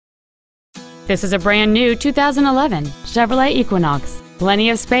This is a brand new 2011 Chevrolet Equinox. Plenty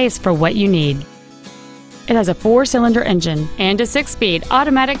of space for what you need. It has a 4-cylinder engine and a 6-speed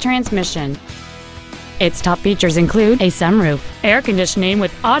automatic transmission. Its top features include a sunroof, air conditioning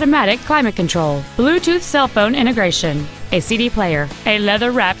with automatic climate control, Bluetooth cell phone integration, a CD player, a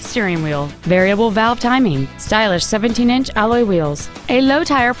leather-wrapped steering wheel, variable valve timing, stylish 17-inch alloy wheels, a low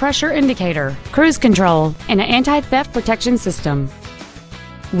tire pressure indicator, cruise control, and an anti-theft protection system.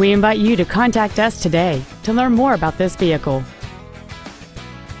 We invite you to contact us today to learn more about this vehicle.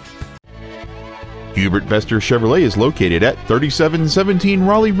 Hubert Vester Chevrolet is located at 3717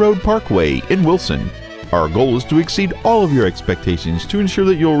 Raleigh Road Parkway in Wilson. Our goal is to exceed all of your expectations to ensure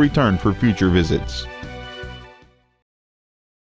that you'll return for future visits.